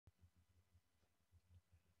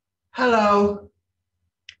Hello.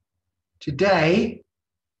 Today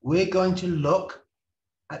we're going to look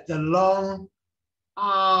at the long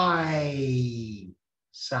I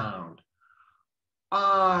sound.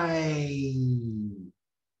 I.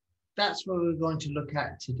 That's what we're going to look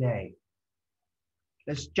at today.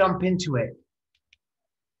 Let's jump into it.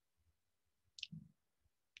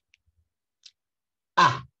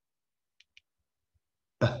 Ah.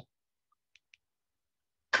 B.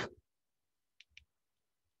 K.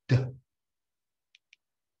 D.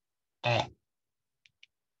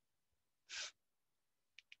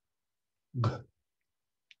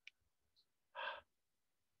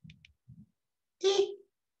 E.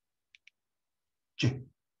 G. I. J.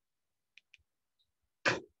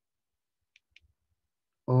 K.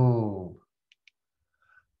 O.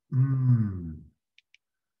 Mm.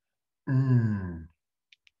 Mm.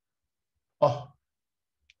 O.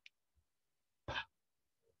 P.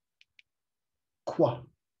 Qua.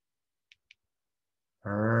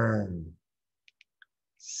 R.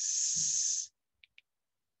 S.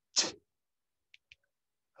 T.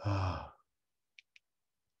 Ah.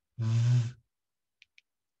 V.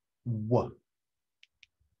 W.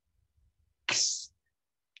 X.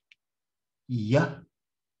 Y.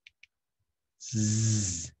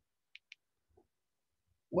 Z.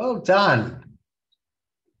 Well done.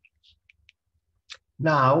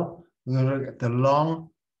 Now we're going to look at the long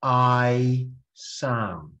I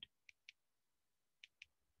sound.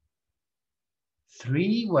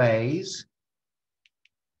 3 ways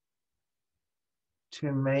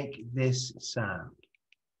to make this sound.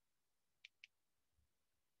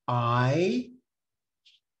 I,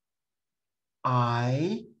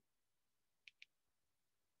 I,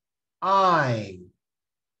 I,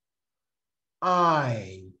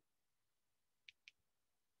 I,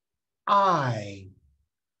 I,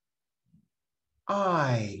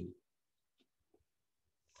 I.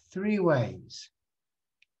 3 ways.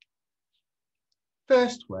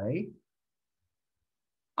 First way,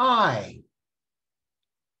 I,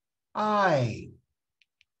 I,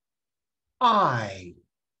 I.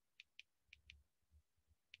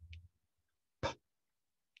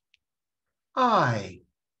 I,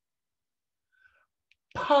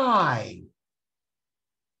 pie.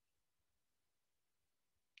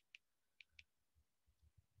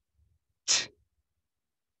 T,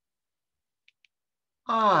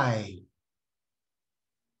 I,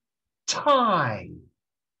 tie.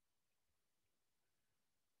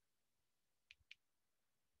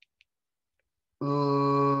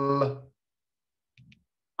 L,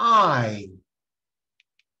 I,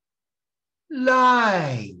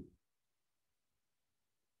 lie.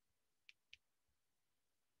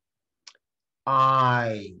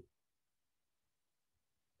 I,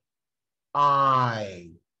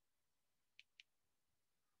 I,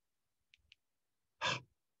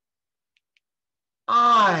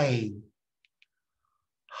 I,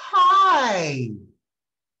 hi.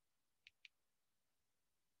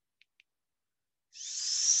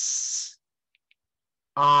 S,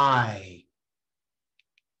 I,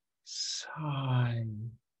 sigh.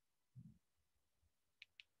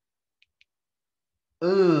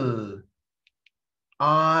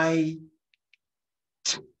 I,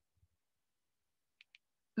 t,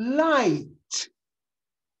 light.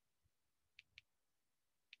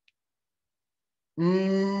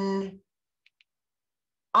 N,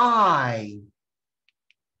 I,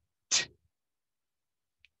 t,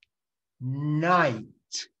 night.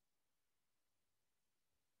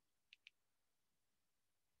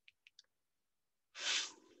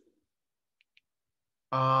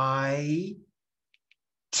 I,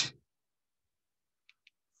 t,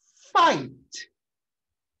 fight.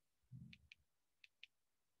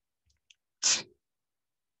 T,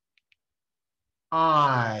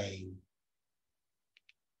 I,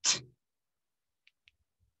 t,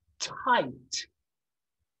 tight.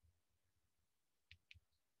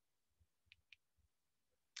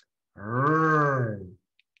 R,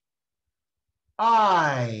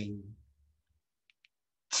 I,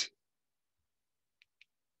 t,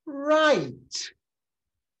 right.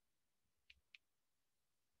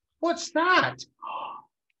 What's that?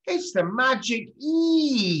 It's the magic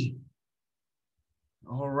E.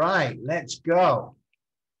 All right, let's go.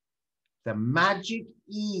 The magic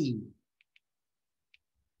E.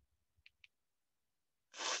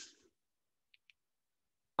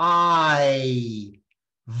 I,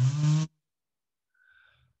 v,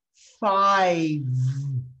 5.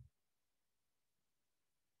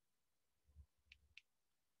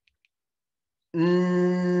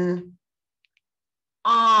 N,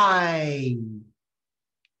 I,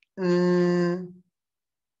 n,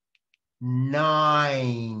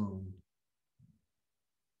 9.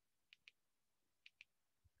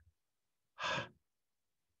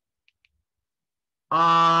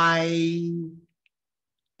 I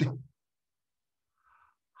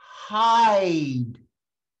hide.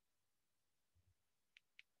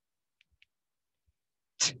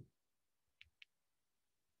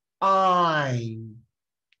 I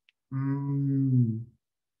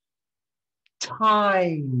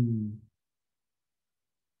time.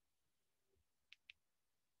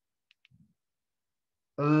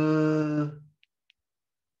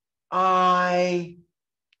 I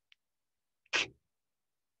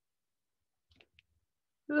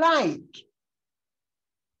like.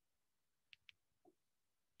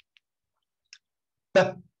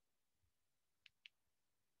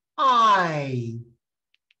 I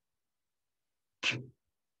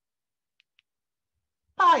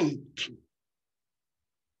bike.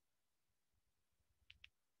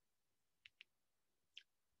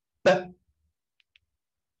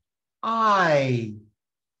 I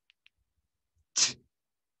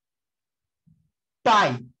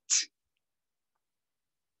bite.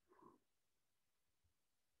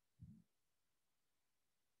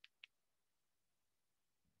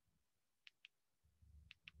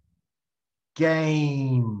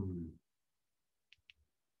 Game.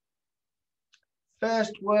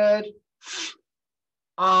 First word,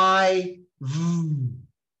 I.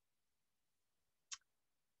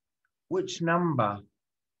 Which number?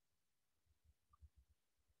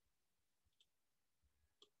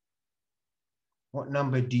 What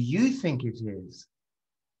number do you think it is?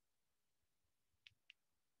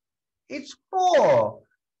 It's 4.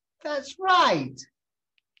 That's right.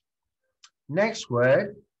 Next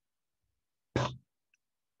word,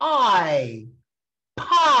 I.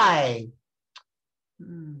 Pie.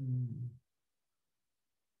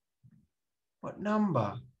 What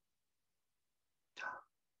number?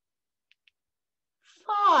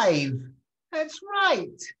 5. That's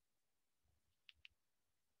right.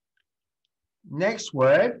 Next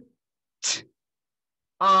word,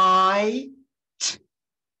 I.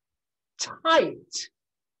 Tight.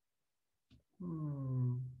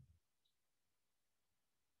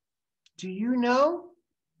 Do you know?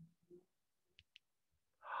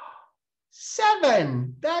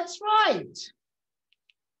 7. That's right.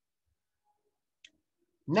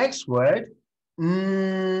 Next word,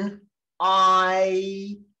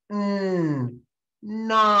 I.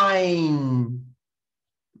 9.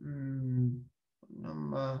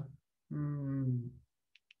 Number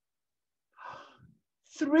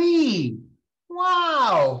 3.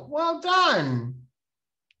 Wow, well done.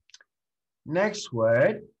 Next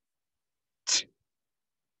word,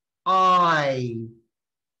 I.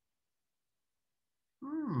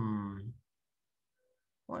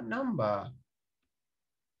 What number?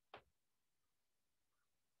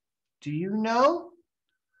 Do you know?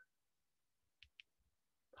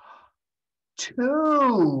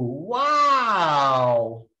 2.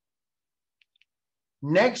 Wow.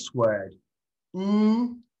 Next word,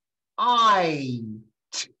 I.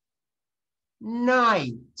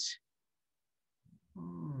 Night.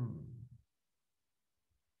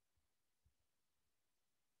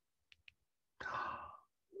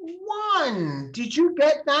 1. Did you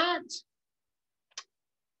get that?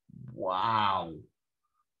 Wow.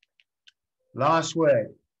 Last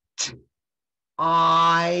word.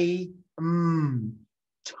 I.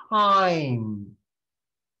 Time.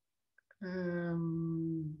 Do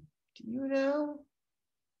you know?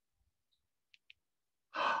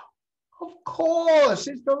 Of course,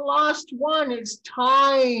 it's the last one. It's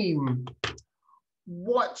time.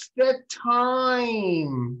 What's the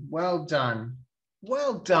time? Well done.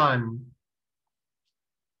 Well done.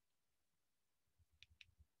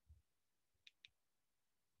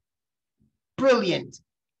 Brilliant.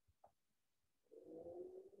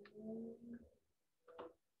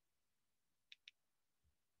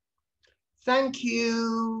 Thank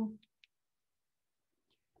you.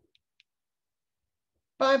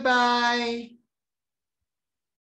 Bye-bye.